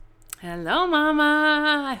Hello,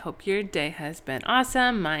 Mama. I hope your day has been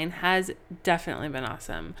awesome. Mine has definitely been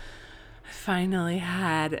awesome. I finally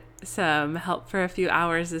had some help for a few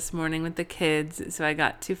hours this morning with the kids, so I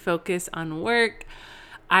got to focus on work.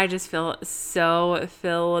 I just feel so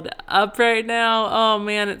filled up right now. Oh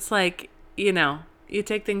man, it's like, you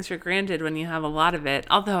take things for granted when you have a lot of it.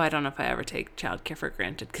 Although I don't know if I ever take childcare for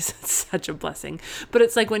granted because it's such a blessing. But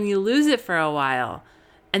it's like when you lose it for a while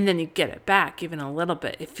and then you get it back even a little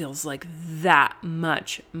bit, it feels like that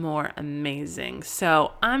much more amazing.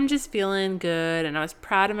 So I'm just feeling good, and I was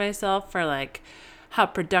proud of myself for like how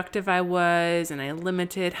productive I was, and I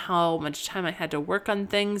limited how much time I had to work on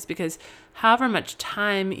things, because however much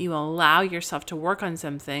time you allow yourself to work on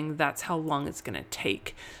something, that's how long it's going to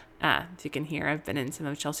take. As you can hear, I've been in some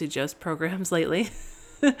of Chelsea Joe's programs lately.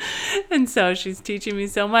 And so she's teaching me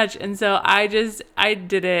so much. And so I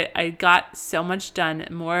did it. I got so much done,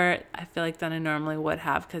 more, I feel like, than I normally would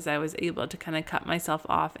have, because I was able to kind of cut myself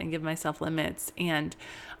off and give myself limits. And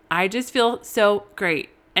I just feel so great.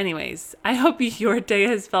 Anyways, I hope your day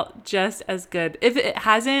has felt just as good. If it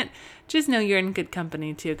hasn't, just know you're in good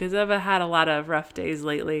company too, because I've had a lot of rough days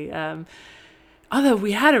lately. Although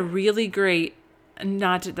we had a really great,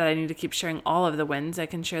 not that I need to keep sharing all of the wins, I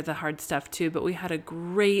can share the hard stuff too, but we had a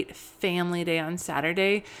great family day on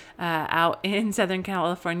Saturday out in Southern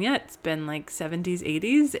California. It's been like 70s,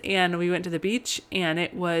 80s, and we went to the beach, and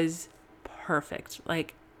it was perfect.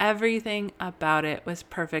 Like, everything about it was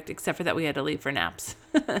perfect, except for that we had to leave for naps.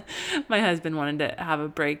 My husband wanted to have a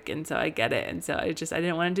break, and so I get it. And so I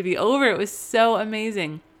didn't want it to be over. It was so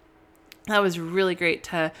amazing. That was really great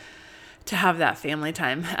to have that family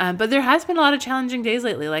time. But there has been a lot of challenging days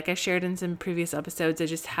lately. Like I shared in some previous episodes, I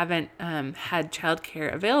just haven't had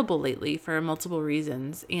childcare available lately for multiple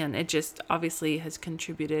reasons. And it just obviously has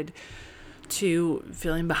contributed to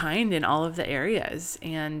feeling behind in all of the areas.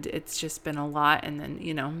 And it's just been a lot. And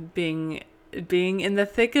then, being in the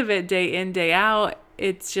thick of it day in, day out,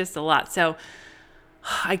 it's just a lot. So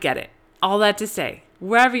I get it. All that to say,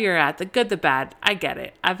 wherever you're at, the good, the bad, I get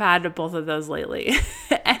it. I've had both of those lately.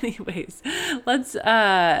 Anyways, let's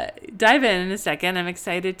dive in a second. I'm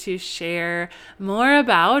excited to share more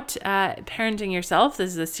about parenting yourself.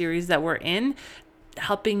 This is a series that we're in,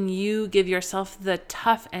 helping you give yourself the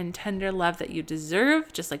tough and tender love that you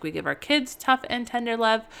deserve. Just like we give our kids tough and tender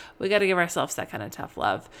love, we got to give ourselves that kind of tough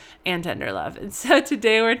love and tender love. And so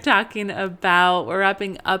today we're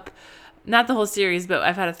wrapping up, not the whole series, but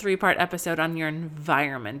I've had a 3-part episode on your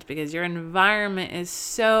environment, because your environment is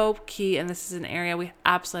so key. And this is an area we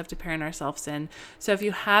absolutely have to parent ourselves in. So if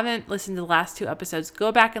you haven't listened to the last 2 episodes,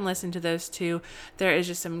 go back and listen to those 2. There is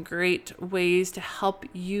just some great ways to help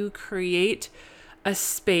you create a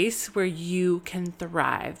space where you can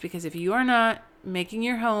thrive. Because if you are not making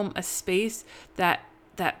your home a space that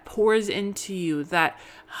pours into you, that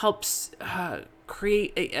helps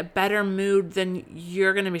create a better mood, then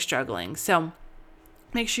you're going to be struggling. So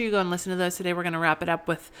make sure you go and listen to those. Today we're going to wrap it up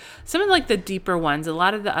with some of like the deeper ones. A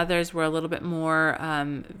lot of the others were a little bit more,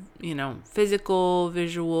 physical,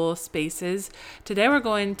 visual spaces. Today we're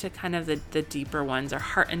going to kind of the deeper ones, our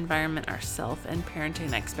heart environment, our self, and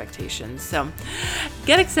parenting expectations. So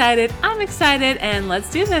get excited. I'm excited, and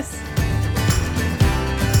let's do this.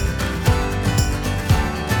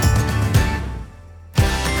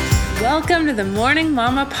 Welcome to the Morning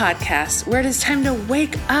Mama podcast, where it is time to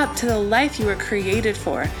wake up to the life you were created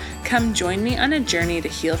for. Come join me on a journey to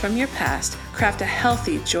heal from your past, craft a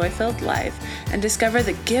healthy, joy-filled life, and discover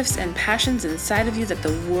the gifts and passions inside of you that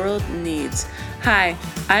the world needs. Hi,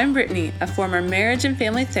 I'm Brittany, a former marriage and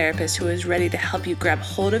family therapist who is ready to help you grab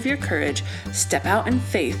hold of your courage, step out in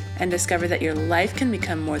faith, and discover that your life can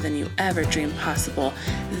become more than you ever dreamed possible.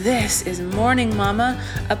 This is Morning Mama,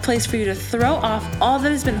 a place for you to throw off all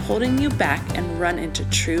that has been holding you back and run into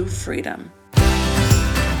true freedom.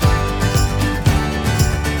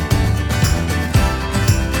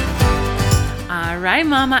 All right,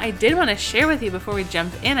 Mama, I did want to share with you before we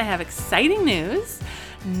jump in, I have exciting news.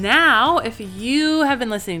 Now, if you have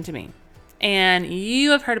been listening to me and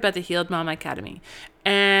you have heard about the Healed Mama Academy,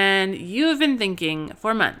 and you have been thinking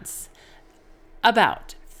for months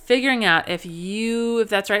about figuring out if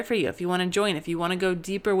that's right for you, if you want to join, if you want to go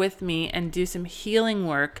deeper with me and do some healing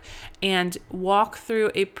work and walk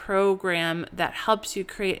through a program that helps you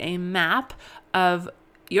create a map of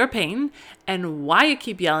your pain and why you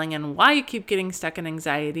keep yelling and why you keep getting stuck in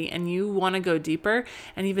anxiety and you want to go deeper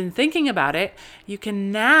and even thinking about it, you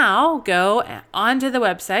can now go onto the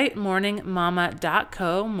website,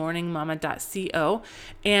 morningmama.co, morningmama.co,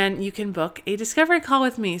 and you can book a discovery call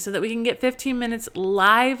with me so that we can get 15 minutes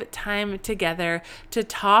live time together to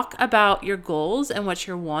talk about your goals and what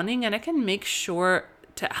you're wanting. And I can make sure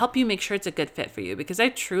to help you make sure it's a good fit for you, because I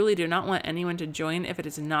truly do not want anyone to join if it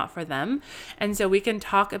is not for them. And so we can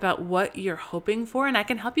talk about what you're hoping for, and I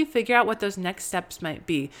can help you figure out what those next steps might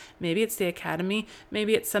be. Maybe it's the academy,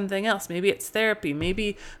 maybe it's something else, maybe it's therapy,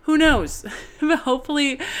 maybe who knows. But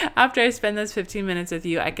hopefully after I spend those 15 minutes with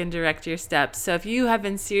you, I can direct your steps. So if you have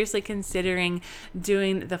been seriously considering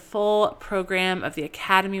doing the full program of the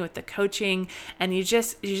academy with the coaching and you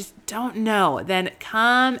just don't know, then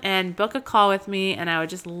come and book a call with me, and I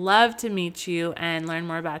would just love to meet you and learn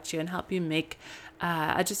more about you and help you make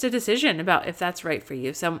just a decision about if that's right for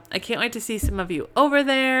you. So I can't wait to see some of you over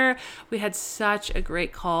there. We had such a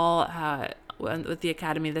great call with the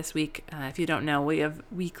Academy this week. If you don't know, we have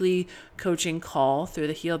weekly coaching call through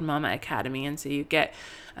the Healed Mama Academy. And so you get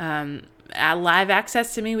live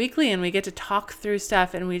access to me weekly, and we get to talk through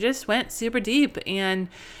stuff, and we just went super deep, and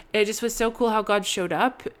it just was so cool how God showed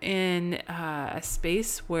up in a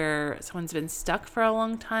space where someone's been stuck for a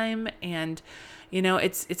long time. And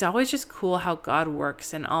it's always just cool how God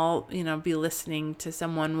works, and I'll, be listening to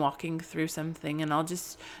someone walking through something, and I'll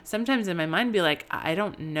just sometimes in my mind be like, I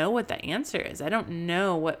don't know what the answer is. I don't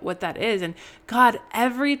know what that is. And God,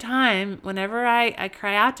 every time, whenever I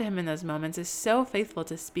cry out to him in those moments, is so faithful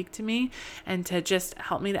to speak to me and to just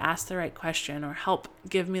help me to ask the right question or help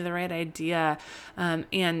give me the right idea.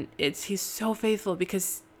 And he's so faithful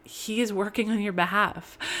because he is working on your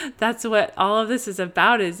behalf. That's what all of this is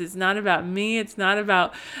about. It's not about me. It's not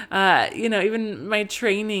about, even my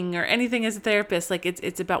training or anything as a therapist. Like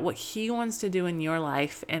it's about what he wants to do in your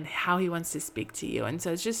life and how he wants to speak to you. And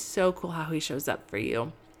so it's just so cool how he shows up for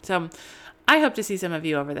you. So I hope to see some of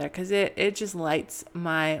you over there, because it just lights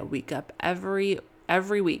my week up every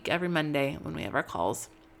week, every Monday when we have our calls.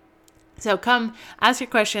 So come ask your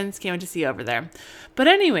questions. Can't wait to see you over there. But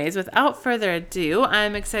anyways, without further ado,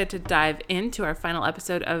 I'm excited to dive into our final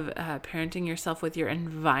episode of Parenting Yourself with Your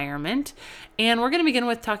Environment. And we're going to begin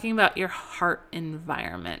with talking about your heart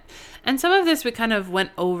environment. And some of this we kind of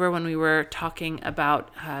went over when we were talking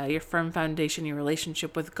about your firm foundation, your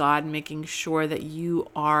relationship with God, making sure that you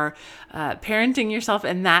are parenting yourself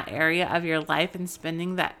in that area of your life and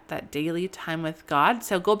spending that daily time with God.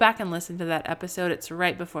 So go back and listen to that episode. It's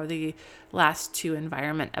right before the last 2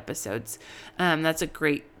 environment episodes. That's a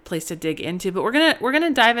great place to dig into, but we're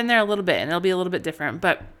gonna dive in there a little bit, and it'll be a little bit different.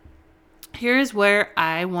 But here's where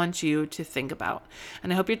I want you to think about,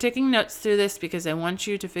 and I hope you're taking notes through this, because I want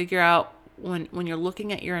you to figure out when you're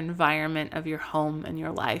looking at your environment of your home and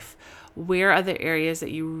your life, where are the areas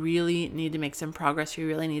that you really need to make some progress, you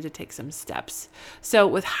really need to take some steps. So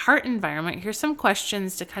with heart environment, here's some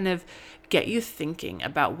questions to kind of get you thinking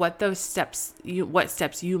about what steps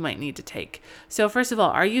you might need to take. So first of all,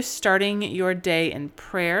 are you starting your day in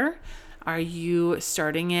prayer? Are you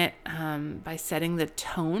starting it by setting the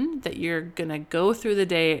tone that you're going to go through the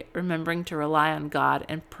day, remembering to rely on God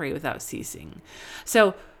and pray without ceasing?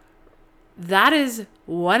 So that is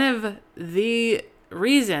one of the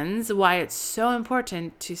reasons why it's so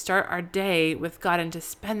important to start our day with God and to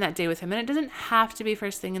spend that day with him. And it doesn't have to be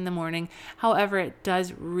first thing in the morning. However, it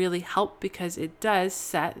does really help, because it does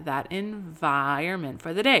set that environment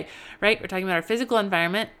for the day, right? We're talking about our physical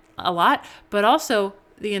environment a lot, but also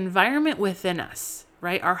the environment within us,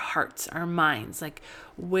 right? Our hearts, our minds, like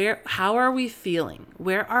how are we feeling?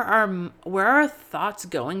 Where are our thoughts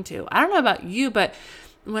going to? I don't know about you, but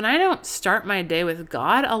when I don't start my day with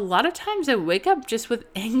God, a lot of times I wake up just with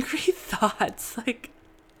angry thoughts. Like,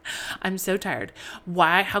 I'm so tired.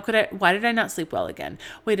 Why did I not sleep well again?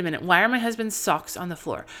 Wait a minute. Why are my husband's socks on the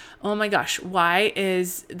floor? Oh my gosh. Why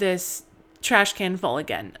is this trash can full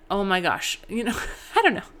again? Oh my gosh. I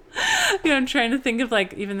don't know. I'm trying to think of,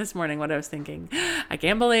 like, even this morning what I was thinking. I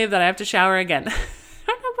can't believe that I have to shower again. I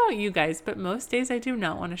don't know about you guys, but most days I do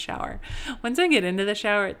not want to shower. Once I get into the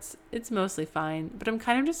shower, it's mostly fine, but I'm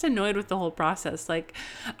kind of just annoyed with the whole process. Like,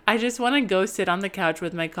 I just want to go sit on the couch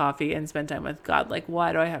with my coffee and spend time with God. Like,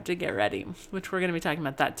 why do I have to get ready? Which we're going to be talking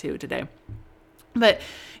about that too today. But,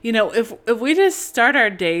 if we just start our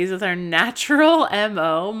days with our natural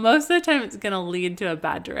MO, most of the time it's going to lead to a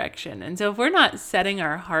bad direction. And so if we're not setting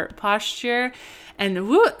our heart posture and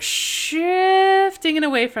shifting it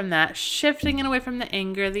away from that, shifting it away from the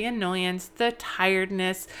anger, the annoyance, the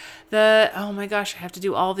tiredness, oh my gosh, I have to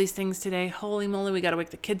do all these things today. Holy moly, we got to wake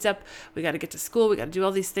the kids up. We got to get to school. We got to do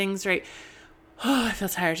all these things, right? Oh, I feel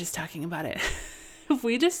tired just talking about it. If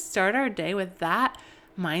we just start our day with that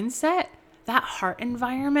mindset, that heart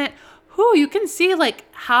environment, you can see like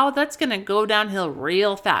how that's going to go downhill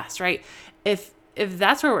real fast, right? If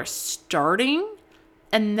that's where we're starting,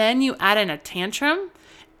 and then you add in a tantrum,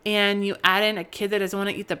 and you add in a kid that doesn't want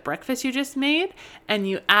to eat the breakfast you just made, and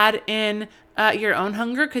you add in your own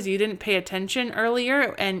hunger because you didn't pay attention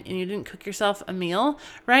earlier and you didn't cook yourself a meal,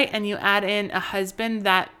 right? And you add in a husband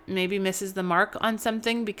that maybe misses the mark on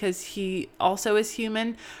something because he also is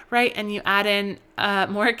human, right? And you add in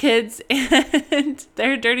more kids and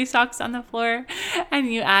their dirty socks on the floor,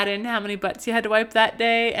 and you add in how many butts you had to wipe that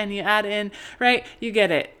day, and you add in, right? You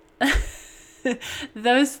get it.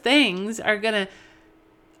 Those things are going to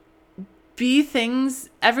be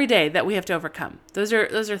things every day that we have to overcome. Those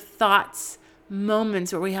are thoughts,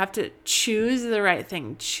 moments where we have to choose the right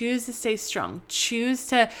thing, choose to stay strong, choose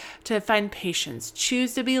to find patience,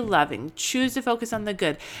 choose to be loving, choose to focus on the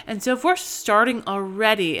good. And so if we're starting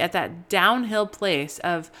already at that downhill place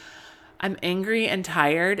of I'm angry and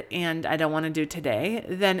tired and I don't want to do today,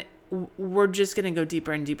 then we're just going to go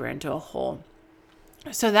deeper and deeper into a hole.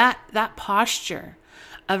 So that posture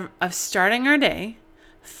of starting our day,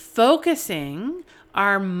 focusing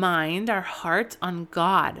our mind, our heart on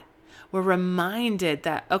God. We're reminded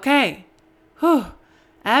that, okay,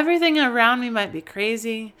 everything around me might be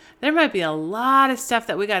crazy. There might be a lot of stuff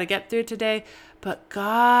that we got to get through today, but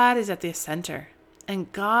God is at the center,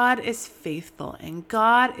 and God is faithful, and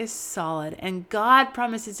God is solid, and God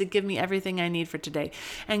promises to give me everything I need for today.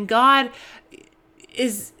 And God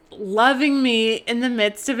is loving me in the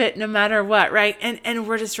midst of it no matter what, right? And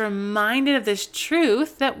we're just reminded of this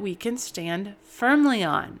truth that we can stand firmly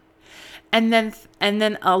on. And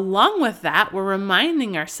then along with that, we're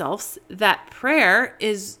reminding ourselves that prayer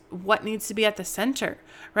is what needs to be at the center,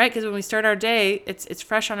 right? Because when we start our day, it's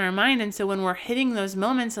fresh on our mind. And so when we're hitting those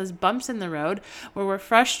moments, those bumps in the road, where we're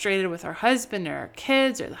frustrated with our husband or our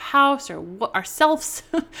kids or the house or ourselves,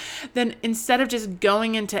 then instead of just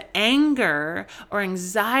going into anger or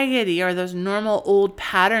anxiety or those normal old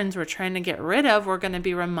patterns we're trying to get rid of, we're going to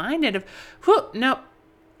be reminded of, no,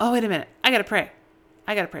 oh, wait a minute. I got to pray.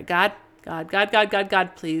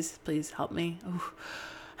 God, please help me. Oh,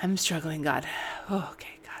 I'm struggling, God. Oh,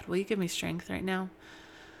 okay, God, will you give me strength right now?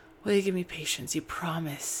 Will you give me patience? You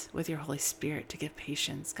promise with your Holy Spirit to give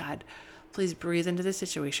patience. God, please breathe into this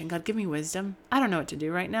situation. God, give me wisdom. I don't know what to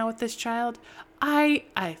do right now with this child.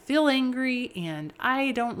 I feel angry and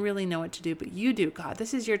I don't really know what to do, but you do, God.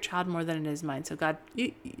 This is your child more than it is mine. So God,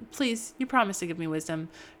 please, you promise to give me wisdom.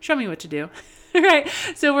 Show me what to do. Right?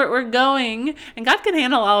 So we're going, and God can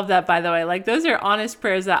handle all of that, by the way. Like, those are honest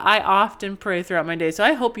prayers that I often pray throughout my day. So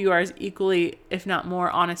I hope you are as equally, if not more,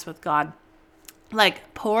 honest with God.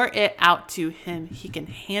 Like, pour it out to him. He can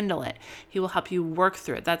handle it. He will help you work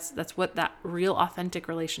through it. That's what that real authentic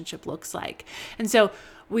relationship looks like. And so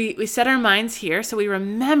we set our minds here. So we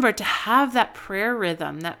remember to have that prayer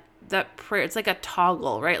rhythm, that prayer. It's like a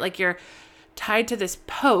toggle, right? Like, you're tied to this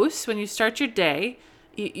post. When you start your day,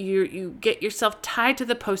 you get yourself tied to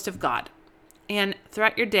the post of God. And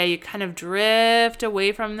throughout your day, you kind of drift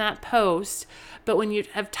away from that post. But when you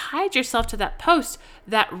have tied yourself to that post,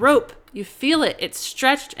 that rope, you feel it, it's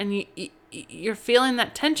stretched, and you're feeling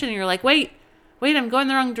that tension. And you're like, wait, I'm going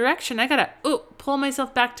the wrong direction. I got to pull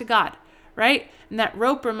myself back to God, right? And that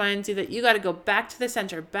rope reminds you that you got to go back to the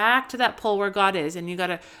center, back to that pole where God is. And you got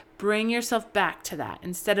to bring yourself back to that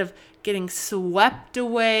instead of getting swept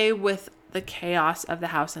away with the chaos of the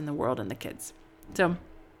house and the world and the kids. So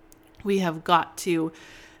we have got to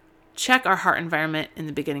check our heart environment in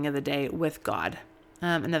the beginning of the day with God.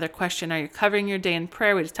 Another question, are you covering your day in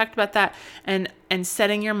prayer? We just talked about that. And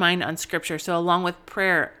setting your mind on scripture. So along with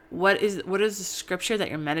prayer, what is the scripture that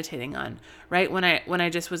you're meditating on, right? When I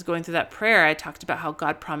just was going through that prayer, I talked about how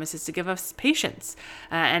God promises to give us patience.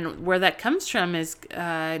 And where that comes from is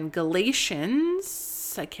in Galatians.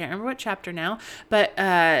 I can't remember what chapter now, but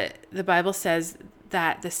the Bible says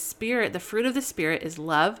that the fruit of the Spirit is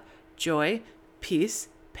love, joy, peace,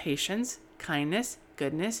 patience, kindness,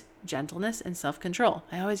 goodness, gentleness, and self-control.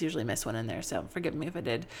 I always usually miss one in there, so forgive me if I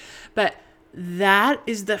did. But that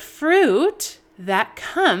is the fruit that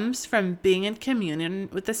comes from being in communion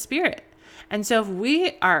with the Spirit. And so if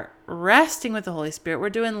we are resting with the Holy Spirit, we're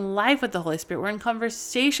doing life with the Holy Spirit, we're in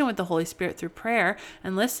conversation with the Holy Spirit through prayer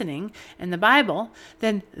and listening in the Bible,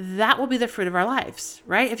 then that will be the fruit of our lives,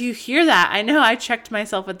 right? If you hear that, I know I checked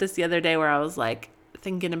myself with this the other day where I was like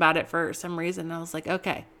thinking about it for some reason. And I was like,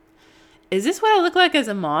 okay, is this what I look like as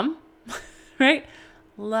a mom? Right?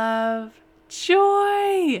 Love,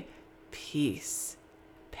 joy, peace,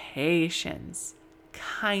 patience,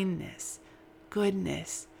 kindness,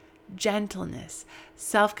 goodness, gentleness,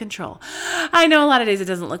 self-control. I know a lot of days it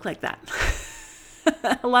doesn't look like that.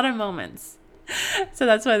 A lot of moments. So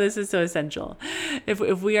that's why this is so essential. If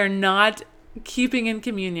we are not keeping in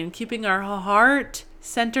communion, keeping our heart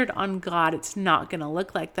centered on God, it's not going to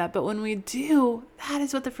look like that. But when we do, that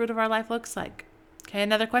is what the fruit of our life looks like. Okay,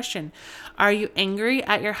 another question. Are you angry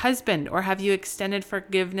at your husband, or have you extended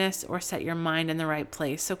forgiveness or set your mind in the right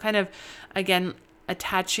place? So kind of, again,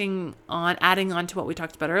 adding on to what we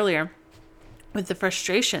talked about earlier with the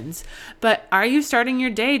frustrations. But are you starting your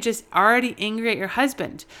day just already angry at your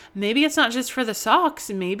husband? Maybe it's not just for the socks.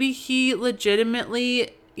 Maybe he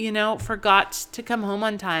legitimately, forgot to come home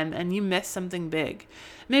on time and you missed something big.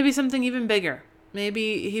 Maybe something even bigger.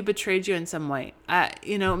 Maybe he betrayed you in some way.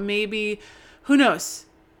 Maybe, who knows,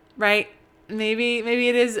 right? Maybe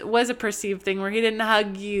it was a perceived thing where he didn't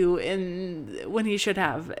hug you when he should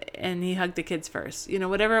have, and he hugged the kids first.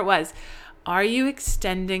 Whatever it was. Are you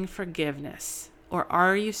extending forgiveness, or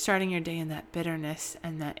are you starting your day in that bitterness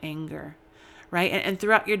and that anger, right? And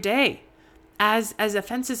throughout your day, as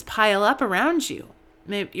offenses pile up around you,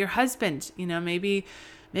 maybe your husband, maybe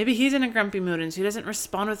he's in a grumpy mood and so he doesn't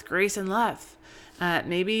respond with grace and love.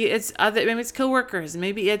 Maybe it's coworkers,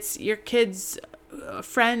 maybe it's your kids,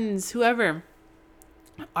 friends, whoever.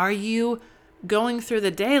 Are you going through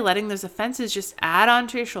the day letting those offenses just add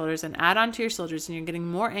onto your shoulders and add onto your shoulders, and you're getting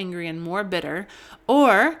more angry and more bitter?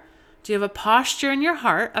 Or do you have a posture in your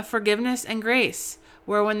heart of forgiveness and grace,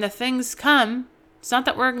 where when the things come, it's not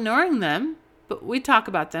that we're ignoring them, but we talk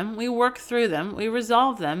about them, we work through them, we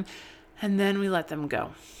resolve them, and then we let them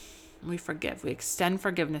go. We forgive. We extend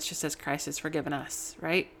forgiveness just as Christ has forgiven us,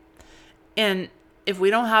 right? And if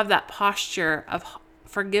we don't have that posture of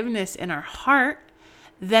forgiveness in our heart,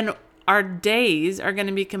 then our days are going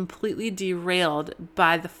to be completely derailed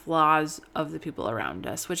by the flaws of the people around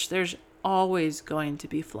us, which there's always going to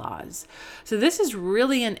be flaws. So this is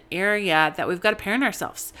really an area that we've got to parent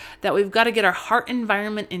ourselves, that we've got to get our heart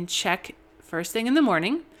environment in check first thing in the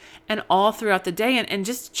morning and all throughout the day, and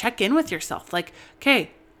just check in with yourself. Like,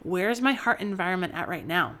 okay, where's my heart environment at right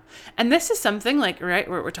now? And this is something like, right,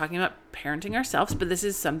 we're talking about parenting ourselves, but this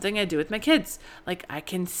is something I do with my kids. Like, I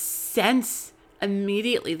can sense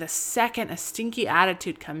immediately the second a stinky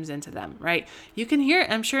attitude comes into them, right? You can hear it,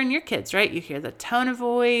 I'm sure, in your kids, right? You hear the tone of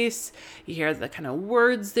voice, you hear the kind of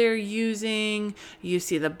words they're using, you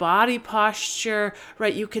see the body posture,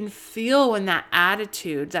 right? You can feel when that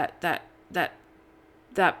attitude, that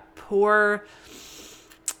poor,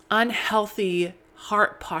 unhealthy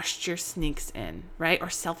heart posture sneaks in, right? Or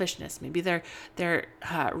selfishness. Maybe they're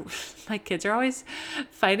my kids are always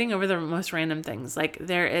fighting over the most random things. Like,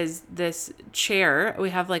 there is this chair.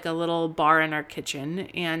 We have like a little bar in our kitchen,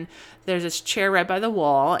 and there's this chair right by the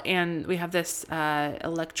wall, and we have this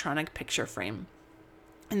electronic picture frame.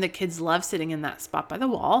 And the kids love sitting in that spot by the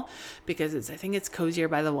wall because I think it's cozier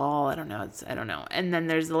by the wall. I don't know. And then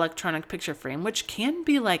there's the electronic picture frame, which can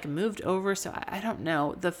be like moved over. So I don't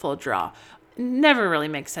know the full draw. Never really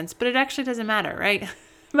makes sense, but it actually doesn't matter, right?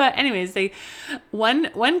 But anyways,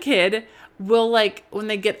 one kid will, like, when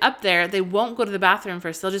they get up there, they won't go to the bathroom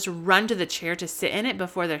first. They'll just run to the chair to sit in it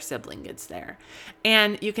before their sibling gets there.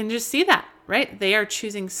 And you can just see that, right? They are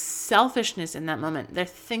choosing selfishness in that moment. They're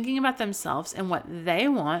thinking about themselves and what they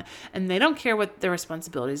want, and they don't care what their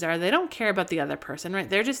responsibilities are. They don't care about the other person, right?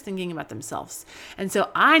 They're just thinking about themselves. And so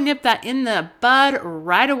I nip that in the bud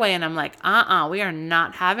right away, and I'm like, we are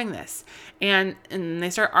not having this. And they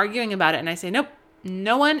start arguing about it, and I say, nope.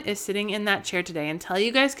 No one is sitting in that chair today. Until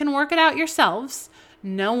you guys can work it out yourselves,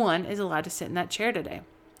 no one is allowed to sit in that chair today.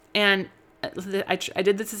 And I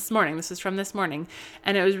did this morning. This is from this morning.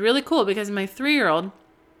 And it was really cool because my 3-year-old,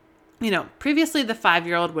 previously the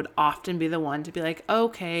 5-year-old would often be the one to be like,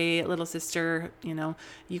 okay, little sister,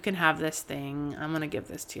 you can have this thing. I'm going to give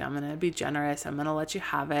this to you. I'm going to be generous. I'm going to let you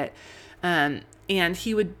have it. And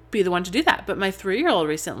he would be the one to do that. But my 3-year-old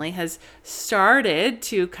recently has started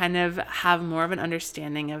to kind of have more of an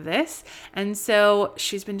understanding of this. And so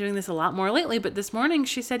she's been doing this a lot more lately. But this morning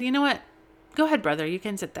she said, you know what? Go ahead, brother. You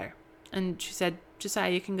can sit there. And she said,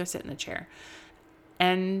 Josiah, you can go sit in the chair.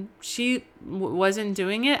 And she wasn't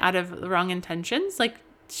doing it out of the wrong intentions. Like,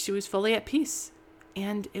 she was fully at peace.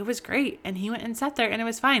 and it was great. And he went and sat there and it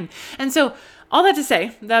was fine. And so all that to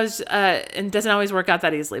say, that was, and doesn't always work out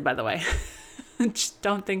that easily, by the way. Just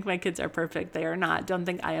don't think my kids are perfect. They are not. Don't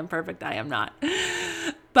think I am perfect. I am not.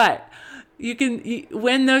 But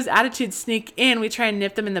when those attitudes sneak in, we try and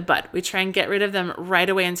nip them in the bud. We try and get rid of them right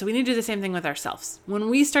away. And so we need to do the same thing with ourselves. When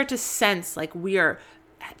we start to sense like we are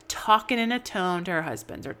talking in a tone to our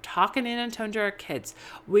husbands or talking in a tone to our kids,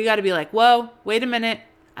 we got to be like, whoa, wait a minute.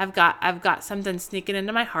 I've got something sneaking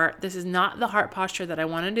into my heart. This is not the heart posture that I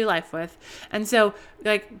want to do life with. And so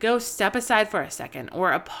like, go step aside for a second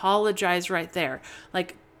or apologize right there.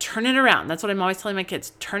 Like, turn it around. That's what I'm always telling my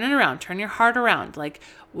kids. Turn it around. Turn your heart around. Like,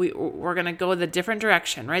 we're going to go the different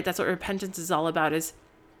direction, right? That's what repentance is all about, is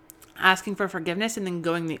asking for forgiveness and then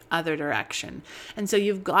going the other direction. And so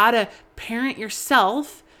you've got to parent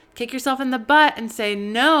yourself, kick yourself in the butt and say,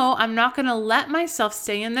 no, I'm not going to let myself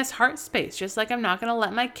stay in this heart space, just like I'm not going to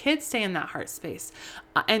let my kids stay in that heart space.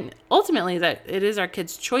 And ultimately that it is our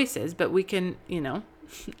kids' choices, but we can,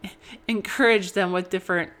 encourage them with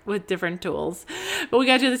different tools. But we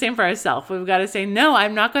got to do the same for ourselves. We've got to say, no,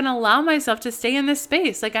 I'm not going to allow myself to stay in this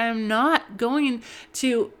space. Like, I am not going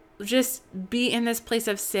to just be in this place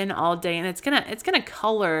of sin all day, and it's gonna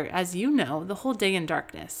color, as you know, the whole day in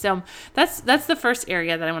darkness. So that's the first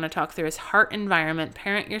area that I want to talk through, is heart environment.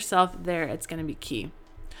 Parent yourself there. It's going to be key.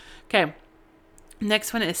 Okay,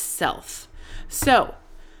 next one is self. So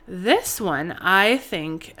this one, I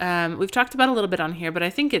think we've talked about a little bit on here, but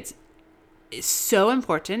I think it's so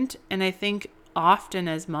important, and I think often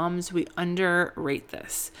as moms we underrate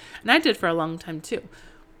this, and I did for a long time too.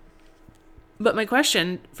 But my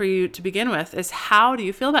question for you to begin with is, how do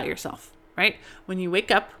you feel about yourself, right? When you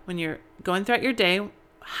wake up, when you're going throughout your day,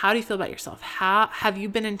 how do you feel about yourself? How have you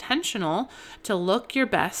been intentional to look your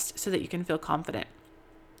best so that you can feel confident?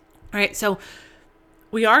 All right. So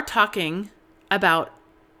we are talking about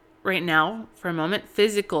right now for a moment,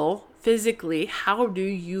 physically, how do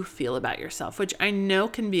you feel about yourself? Which I know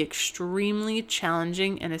can be extremely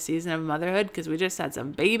challenging in a season of motherhood, because we just had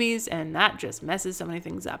some babies and that just messes so many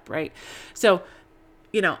things up, right? So,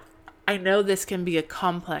 I know this can be a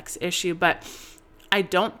complex issue, but I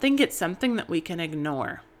don't think it's something that we can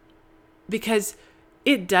ignore, because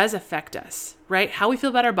it does affect us, right? How we feel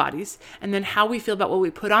about our bodies, and then how we feel about what we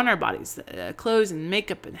put on our bodies, clothes and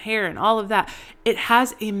makeup and hair and all of that. It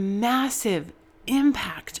has a massive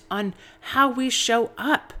impact on how we show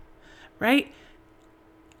up, right?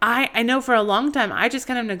 I know for a long time, I just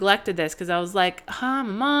kind of neglected this because I was like, I'm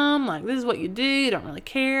a mom, like, this is what you do, you don't really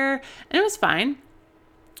care. And it was fine.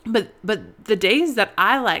 But the days that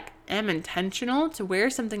I am intentional to wear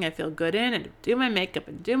something I feel good in and do my makeup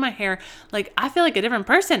and do my hair, I feel like a different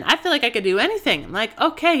person. I feel like I could do anything. I'm like,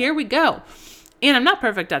 okay, here we go. And I'm not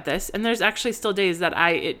perfect at this. And there's actually still days that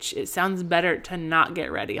it sounds better to not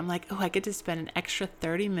get ready. I'm like, I get to spend an extra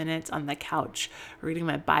 30 minutes on the couch reading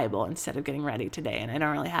my Bible instead of getting ready today. And I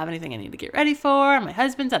don't really have anything I need to get ready for. My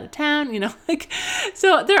husband's out of town,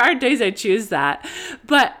 so there are days I choose that.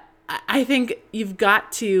 But I think you've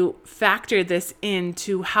got to factor this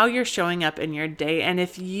into how you're showing up in your day. And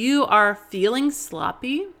if you are feeling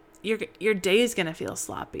sloppy, your day is going to feel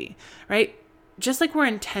sloppy, right? Just like we're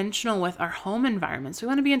intentional with our home environments, we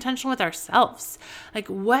want to be intentional with ourselves. Like,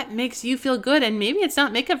 what makes you feel good? And maybe it's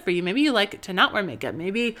not makeup for you. Maybe you like to not wear makeup.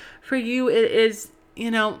 Maybe for you it is,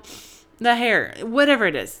 the hair, whatever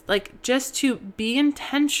it is. Just to be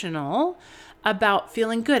intentional about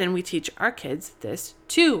feeling good. And we teach our kids this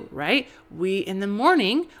too, right? In the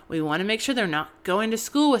morning, we want to make sure they're not going to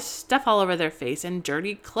school with stuff all over their face and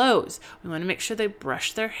dirty clothes. We want to make sure they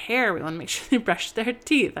brush their hair. We want to make sure they brush their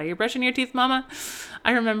teeth. Are you brushing your teeth, Mama?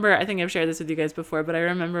 I remember, I think I've shared this with you guys before, but I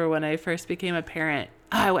remember when I first became a parent,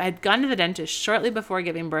 I had gone to the dentist shortly before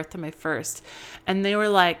giving birth to my first. And they were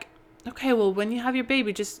like, okay, well, when you have your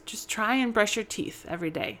baby, just try and brush your teeth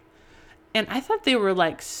every day. And I thought they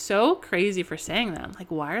were so crazy for saying that. I'm like,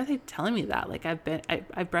 why are they telling me that?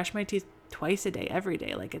 I brush my teeth twice a day, every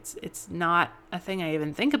day. It's not a thing I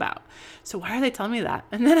even think about. So why are they telling me that?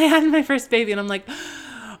 And then I had my first baby and I'm like,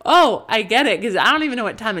 oh, I get it. Cause I don't even know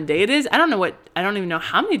what time of day it is. I don't even know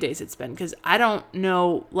how many days it's been. Cause I don't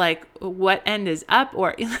know what end is up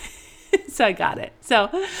or so I got it. So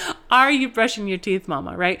are you brushing your teeth,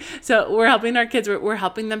 Mama? Right? So we're helping our kids. We're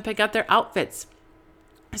helping them pick out their outfits,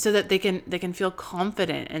 so that they can feel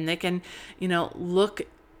confident and they can, look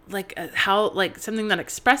how like something that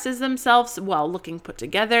expresses themselves while looking put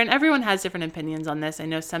together. And everyone has different opinions on this. I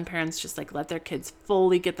know some parents just like let their kids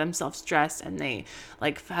fully get themselves dressed and they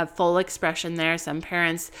like have full expression there. Some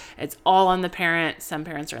parents, it's all on the parent. Some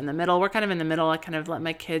parents are in the middle. We're kind of in the middle. I kind of let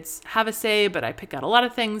my kids have a say, but I pick out a lot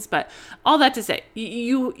of things. But all that to say,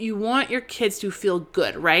 you want your kids to feel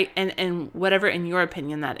good, right? And whatever in your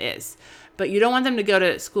opinion that is. But you don't want them to go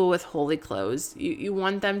to school with holy clothes. You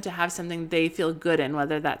want them to have something they feel good in,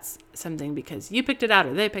 whether that's something because you picked it out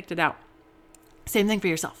or they picked it out. Same thing for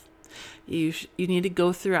yourself. You need to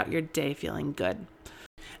go throughout your day feeling good.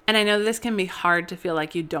 And I know this can be hard to feel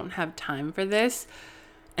like you don't have time for this.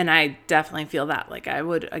 And I definitely feel that. Like I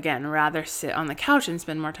would, again, rather sit on the couch and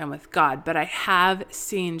spend more time with God. But I have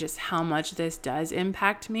seen just how much this does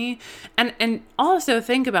impact me. And also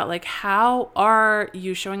think about like, how are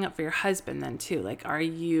you showing up for your husband then too? Like, are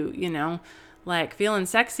you, like feeling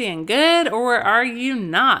sexy and good, or are you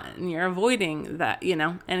not? And you're avoiding that,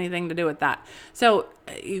 anything to do with that. So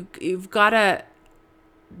you've got to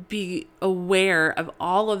be aware of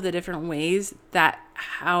all of the different ways that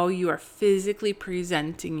how you are physically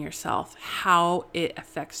presenting yourself, how it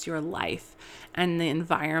affects your life and the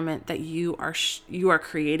environment that you are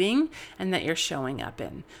creating and that you're showing up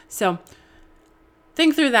in. So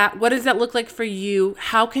think through that. What does that look like for you?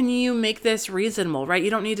 How can you make this reasonable, right? You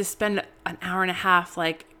don't need to spend an hour and a half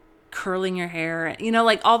like curling your hair,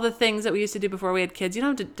 like all the things that we used to do before we had kids.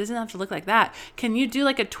 It doesn't have to look like that. Can you do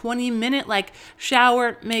like a 20-minute like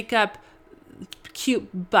shower, makeup,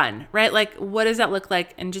 cute bun, right? Like what does that look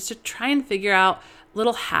like? And just to try and figure out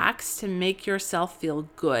little hacks to make yourself feel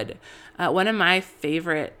good. One of my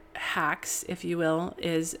favorite hacks, if you will,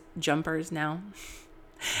 is jumpers now.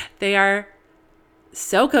 They are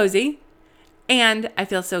so cozy. And I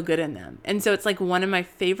feel so good in them. And so it's like one of my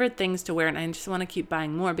favorite things to wear. And I just want to keep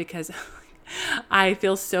buying more because I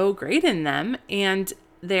feel so great in them. And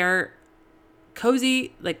they're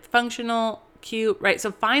cozy, like functional, cute, right?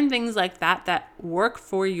 So find things like that work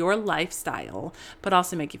for your lifestyle, but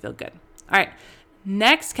also make you feel good. All right.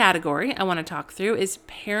 Next category I want to talk through is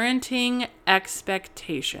parenting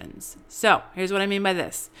expectations. So here's what I mean by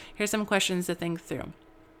this. Here's some questions to think through.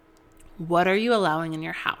 What are you allowing in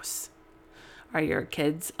your house? Are your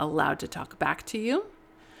kids allowed to talk back to you?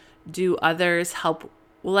 Do others help?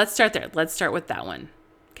 Well, let's start there. Let's start with that one.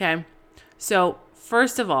 Okay. So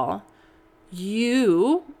first of all,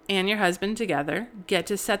 you and your husband together get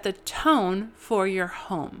to set the tone for your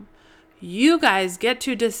home. You guys get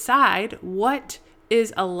to decide what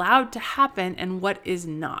is allowed to happen and what is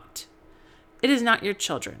not. It is not your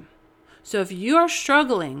children. So if you are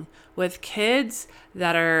struggling with kids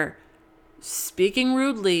that are speaking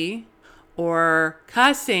rudely, or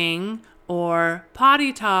cussing, or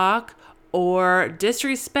potty talk, or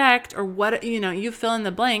disrespect, or what, you fill in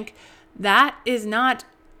the blank, that is not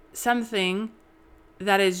something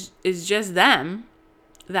that is just them.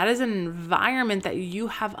 That is an environment that you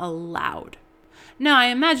have allowed. Now, I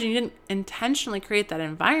imagine you didn't intentionally create that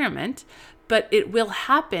environment, but it will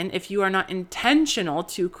happen if you are not intentional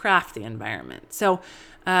to craft the environment. So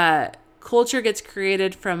culture gets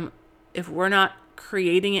created from, if we're not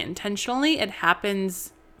creating it intentionally, it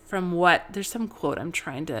happens from there's some quote I'm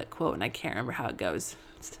trying to quote and I can't remember how it goes.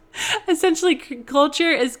 Essentially,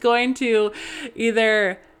 culture is going to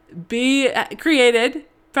either be created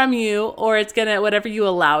from you or it's going to, whatever you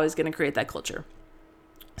allow is going to create that culture.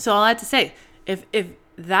 So all I have to say, if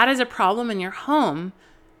that is a problem in your home,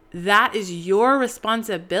 that is your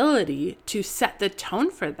responsibility to set the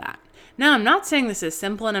tone for that. Now, I'm not saying this is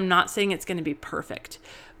simple and I'm not saying it's going to be perfect,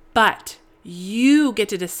 but you get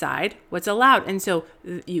to decide what's allowed. And so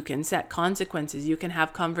you can set consequences. You can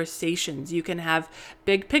have conversations. You can have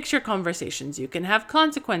big picture conversations. You can have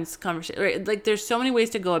consequence conversations. Right? Like there's so many ways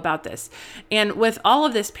to go about this. And with all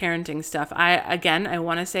of this parenting stuff, I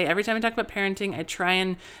want to say every time I talk about parenting, I try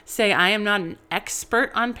and say I am not an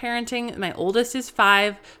expert on parenting. My oldest is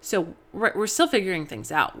 5. So we're still figuring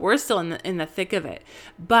things out. We're still in the thick of it.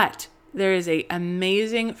 But there is an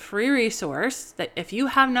amazing free resource that if you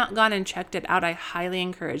have not gone and checked it out, I highly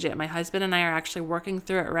encourage it. My husband and I are actually working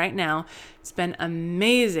through it right now. It's been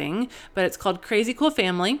amazing, but it's called Crazy Cool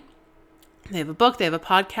Family. They have a book, they have a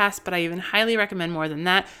podcast, but I even highly recommend more than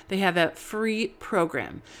that. They have a free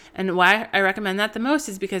program. And why I recommend that the most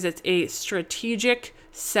is because it's a strategic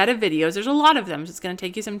set of videos. There's a lot of them, so it's going to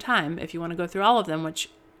take you some time if you want to go through all of them, which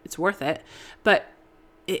it's worth it. But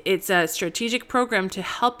it's a strategic program to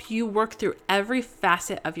help you work through every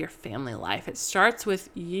facet of your family life. It starts with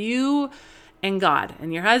you and God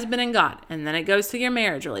and your husband and God. And then it goes to your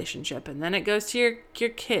marriage relationship. And then it goes to your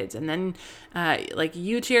kids. And then like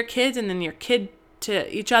you to your kids and then your kid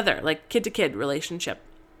to each other, like kid to kid relationship.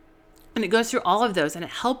 And it goes through all of those, and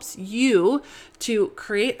it helps you to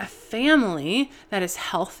create a family that is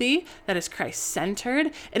healthy, that is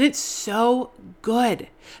Christ-centered, and it's so good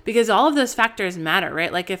because all of those factors matter,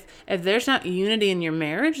 right? Like if there's not unity in your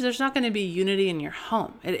marriage, there's not going to be unity in your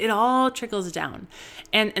home. It all trickles down,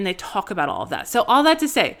 and they talk about all of that. So all that to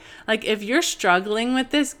say, like if you're struggling with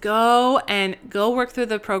this, go work through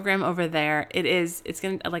the program over there. It's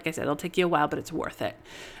going to, like I said, it'll take you a while, but it's worth it.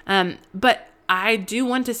 But I do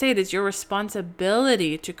want to say it is your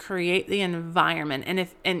responsibility to create the environment.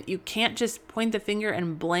 And you can't just point the finger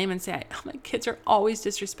and blame and say, oh, my kids are always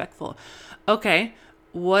disrespectful. Okay,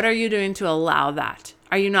 what are you doing to allow that?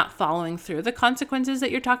 Are you not following through the consequences that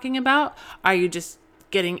you're talking about? Are you just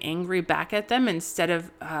getting angry back at them instead of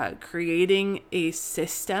creating a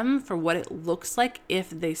system for what it looks like if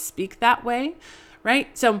they speak that way,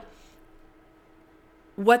 right? So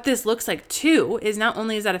what this looks like too is not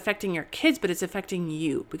only is that affecting your kids, but it's affecting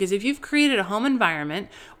you. Because if you've created a home environment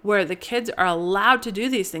where the kids are allowed to do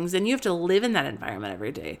these things, then you have to live in that environment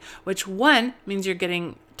every day, which one means you're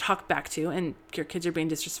getting talked back to and your kids are being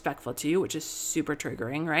disrespectful to you, which is super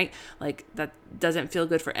triggering, right? Like that doesn't feel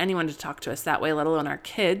good for anyone to talk to us that way, let alone our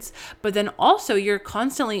kids. But then also you're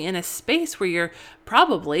constantly in a space where you're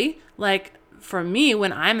probably like, for me,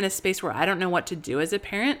 when I'm in a space where I don't know what to do as a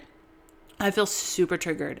parent, I feel super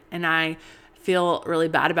triggered and I feel really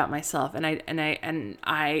bad about myself. And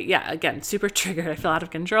I, again, super triggered. I feel out of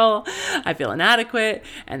control. I feel inadequate.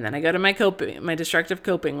 And then I go to my destructive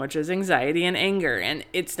coping, which is anxiety and anger, and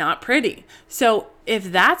it's not pretty. So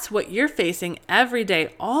if that's what you're facing every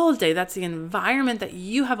day, all day, that's the environment that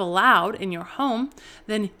you have allowed in your home,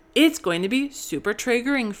 then it's going to be super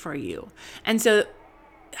triggering for you. And so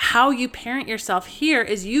how you parent yourself here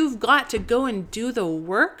is you've got to go and do the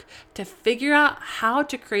work to figure out how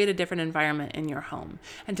to create a different environment in your home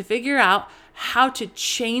and to figure out how to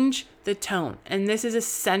change the tone. And this is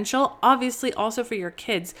essential, obviously, also for your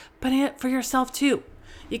kids, but for yourself too.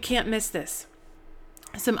 You can't miss this.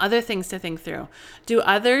 Some other things to think through. Do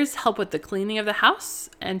others help with the cleaning of the house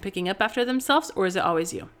and picking up after themselves, or is it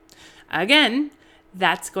always you? Again,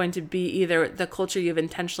 that's going to be either the culture you've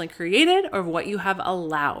intentionally created or what you have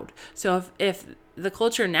allowed. So if the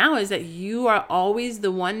culture now is that you are always the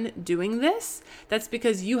one doing this, that's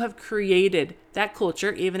because you have created that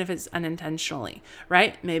culture, even if it's unintentionally,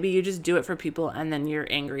 right? Maybe you just do it for people and then you're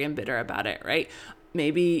angry and bitter about it, right?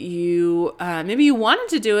 Maybe you wanted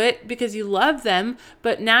to do it because you love them,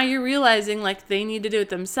 but now you're realizing like they need to do it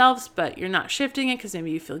themselves, but you're not shifting it because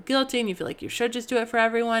maybe you feel guilty and you feel like you should just do it for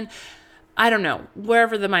everyone. I don't know,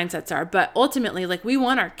 wherever the mindsets are, but ultimately, like we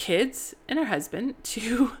want our kids and our husband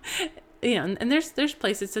to, and there's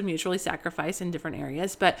places to mutually sacrifice in different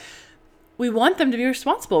areas, but we want them to be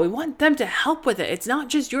responsible. We want them to help with it. It's not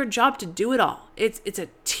just your job to do it all. It's a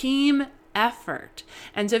team effort.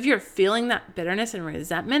 And so if you're feeling that bitterness and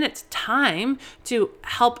resentment, it's time to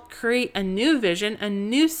help create a new vision, a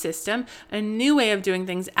new system, a new way of doing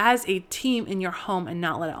things as a team in your home and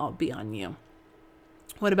not let it all be on you.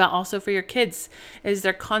 What about also for your kids? Is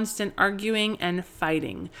there constant arguing and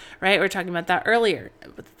fighting, right? We were talking about that earlier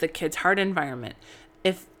with the kids' heart environment.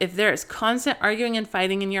 If there is constant arguing and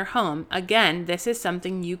fighting in your home, again, this is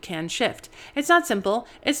something you can shift. It's not simple,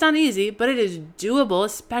 it's not easy, but it is doable,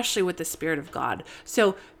 especially with the Spirit of God.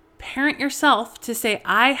 So parent yourself to say,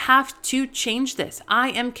 I have to change this. I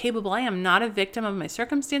am capable. I am not a victim of my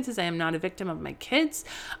circumstances. I am not a victim of my kids.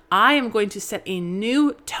 I am going to set a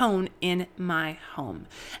new tone in my home.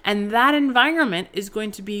 And that environment is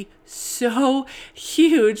going to be so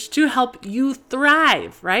huge to help you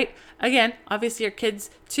thrive, right? Again, obviously your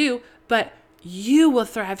kids too, but you will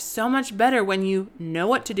thrive so much better when you know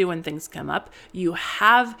what to do when things come up. You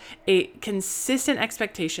have a consistent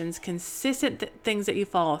expectations, consistent things that you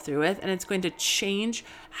follow through with, and it's going to change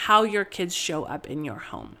how your kids show up in your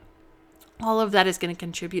home. All of that is going to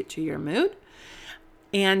contribute to your mood,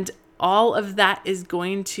 and all of that is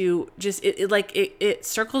going to just, it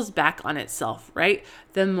circles back on itself, right?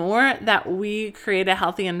 The more that we create a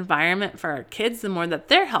healthy environment for our kids, the more that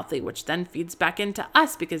they're healthy, which then feeds back into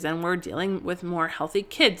us because then we're dealing with more healthy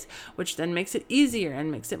kids, which then makes it easier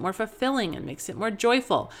and makes it more fulfilling and makes it more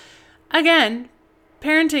joyful. Again,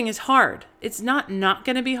 parenting is hard. It's not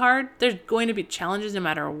going to be hard. There's going to be challenges no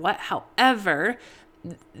matter what. However,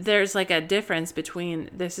 there's like a difference between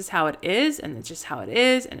this is how it is and it's just how it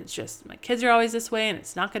is and it's just my kids are always this way and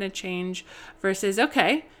it's not going to change versus,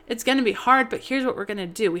 okay, it's going to be hard, but here's what we're going to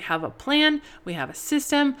do. We have a plan, we have a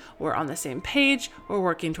system, we're on the same page, we're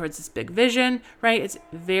working towards this big vision, right? It's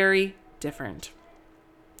very different.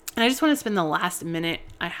 And I just want to spend the last minute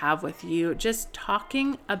I have with you just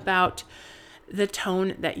talking about the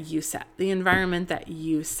tone that you set, the environment that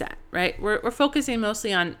you set, right? We're focusing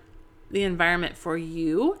mostly on the environment for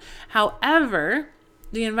you. However,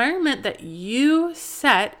 the environment that you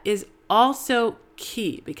set is also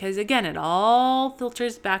key because, again, it all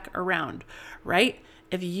filters back around, right?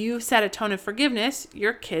 If you set a tone of forgiveness,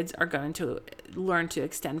 your kids are going to learn to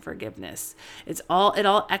extend forgiveness. It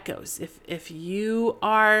all echoes. If you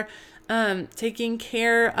are taking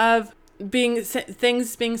care of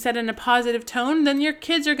things being said in a positive tone, then your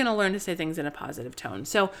kids are going to learn to say things in a positive tone.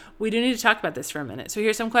 So we do need to talk about this for a minute. So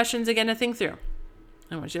here's some questions again to think through.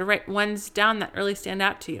 I want you to write ones down that really stand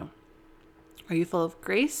out to you. Are you full of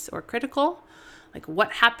grace or critical? Like,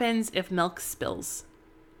 what happens if milk spills?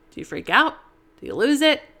 Do you freak out? Do you lose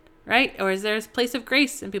it? Right? Or is there a place of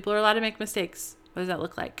grace and people are allowed to make mistakes? What does that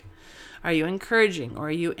look like? Are you encouraging or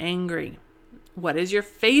are you angry? What is your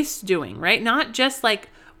face doing? Right? Not just like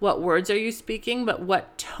what words are you speaking, but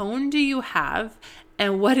what tone do you have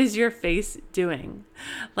and what is your face doing?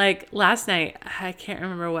 Like last night, I can't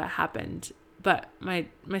remember what happened, but my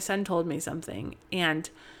son told me something and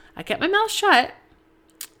I kept my mouth shut,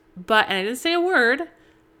 and I didn't say a word,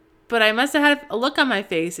 but I must have had a look on my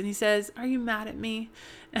face. And he says, "Are you mad at me?"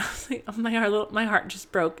 And I was like, oh, my heart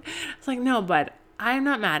just broke. I was like, "No, bud, I'm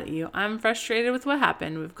not mad at you. I'm frustrated with what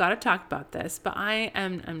happened. We've got to talk about this, but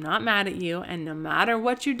I'm not mad at you. And no matter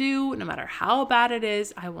what you do, no matter how bad it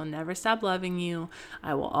is, I will never stop loving you.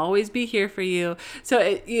 I will always be here for you."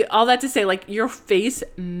 So all that to say, like, your face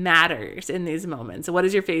matters in these moments. What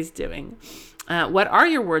is your face doing? What are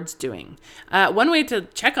your words doing? One way to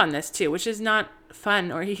check on this too, which is not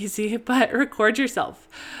fun or easy, but record yourself.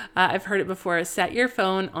 I've heard it before. Set your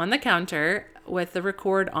phone on the counter with the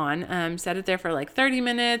record on, set it there for like 30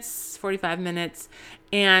 minutes, 45 minutes,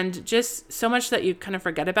 and just so much that you kind of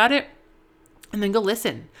forget about it. And then go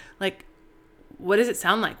listen. Like, what does it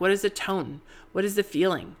sound like? What is the tone? What is the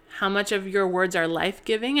feeling? How much of your words are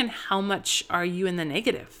life-giving and how much are you in the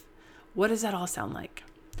negative? What does that all sound like?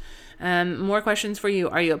 More questions for you.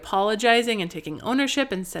 Are you apologizing and taking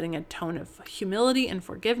ownership and setting a tone of humility and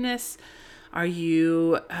forgiveness? Are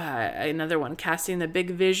you, another one, casting the big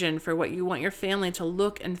vision for what you want your family to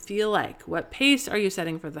look and feel like? What pace are you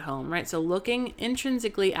setting for the home, right? So looking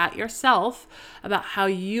intrinsically at yourself about how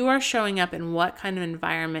you are showing up and what kind of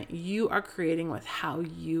environment you are creating with how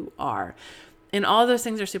you are. And all those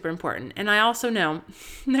things are super important. And I also know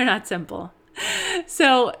they're not simple.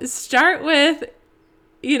 So start with,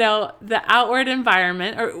 the outward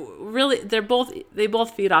environment, or really they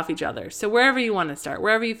both feed off each other. So wherever you want to start,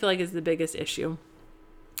 wherever you feel like is the biggest issue.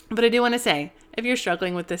 But I do want to say, if you're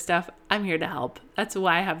struggling with this stuff, I'm here to help. That's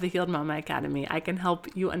why I have the Healed Mama Academy. I can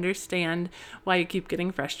help you understand why you keep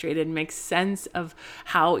getting frustrated, make sense of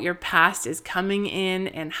how your past is coming in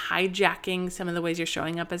and hijacking some of the ways you're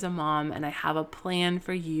showing up as a mom. And I have a plan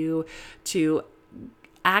for you to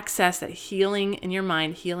access that healing in your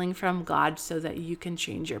mind, healing from God, so that you can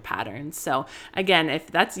change your patterns. So again,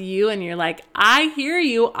 if that's you and you're like, I hear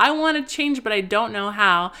you, I want to change, but I don't know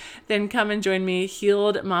how, then come and join me,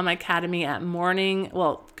 Healed Mama Academy at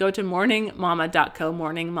go to morningmama.co,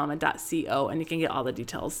 morningmama.co, and you can get all the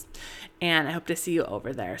details. And I hope to see you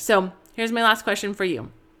over there. So here's my last question for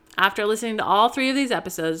you. After listening to all 3 of these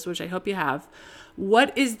episodes, which I hope you have,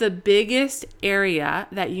 what is the biggest area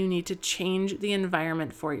that you need to change the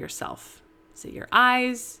environment for yourself? Is it your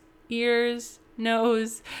eyes, ears,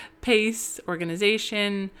 nose, pace,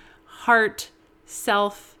 organization, heart,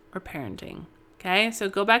 self, or parenting? Okay, so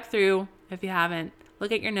go back through if you haven't.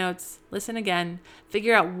 Look at your notes, listen again,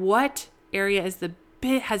 figure out what area has the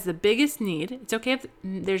biggest need. It's okay if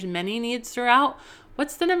there's many needs throughout.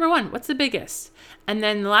 What's the number one? What's the biggest? And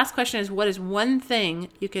then the last question is, what is one thing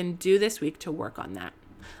you can do this week to work on that?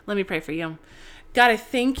 Let me pray for you. God, I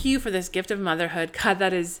thank you for this gift of motherhood. God,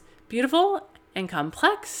 that is beautiful and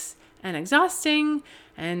complex and exhausting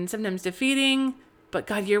and sometimes defeating. But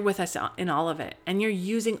God, you're with us in all of it, and you're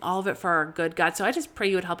using all of it for our good, God. So I just pray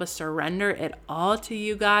you would help us surrender it all to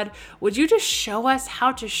you, God. Would you just show us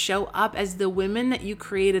how to show up as the women that you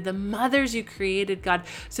created, the mothers you created, God,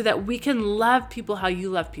 so that we can love people how you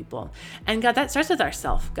love people. And God, that starts with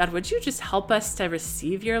ourselves. God, would you just help us to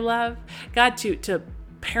receive your love, God, to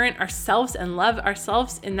parent ourselves and love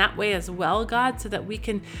ourselves in that way as well, God, so that we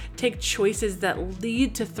can take choices that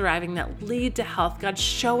lead to thriving, that lead to health. God,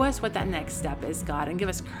 show us what that next step is, God, and give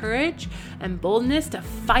us courage and boldness to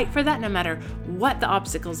fight for that no matter what the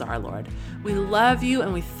obstacles are, Lord. We love you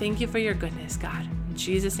and we thank you for your goodness, God. In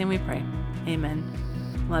Jesus' name we pray. Amen.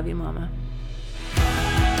 Love you, Mama.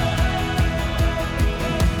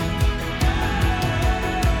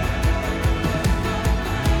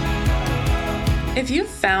 If you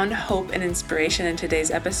found hope and inspiration in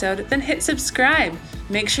today's episode, then hit subscribe.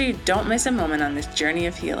 Make sure you don't miss a moment on this journey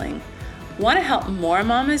of healing. Want to help more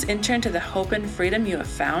mamas enter into the hope and freedom you have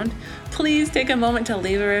found? Please take a moment to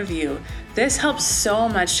leave a review. This helps so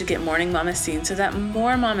much to get Morning Mama seen so that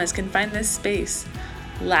more mamas can find this space.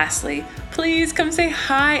 Lastly, please come say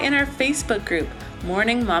hi in our Facebook group,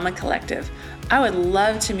 Morning Mama Collective. I would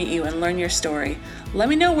love to meet you and learn your story. Let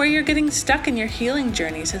me know where you're getting stuck in your healing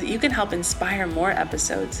journey so that you can help inspire more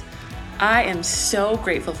episodes. I am so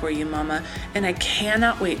grateful for you, Mama, and I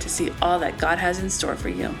cannot wait to see all that God has in store for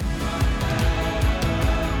you.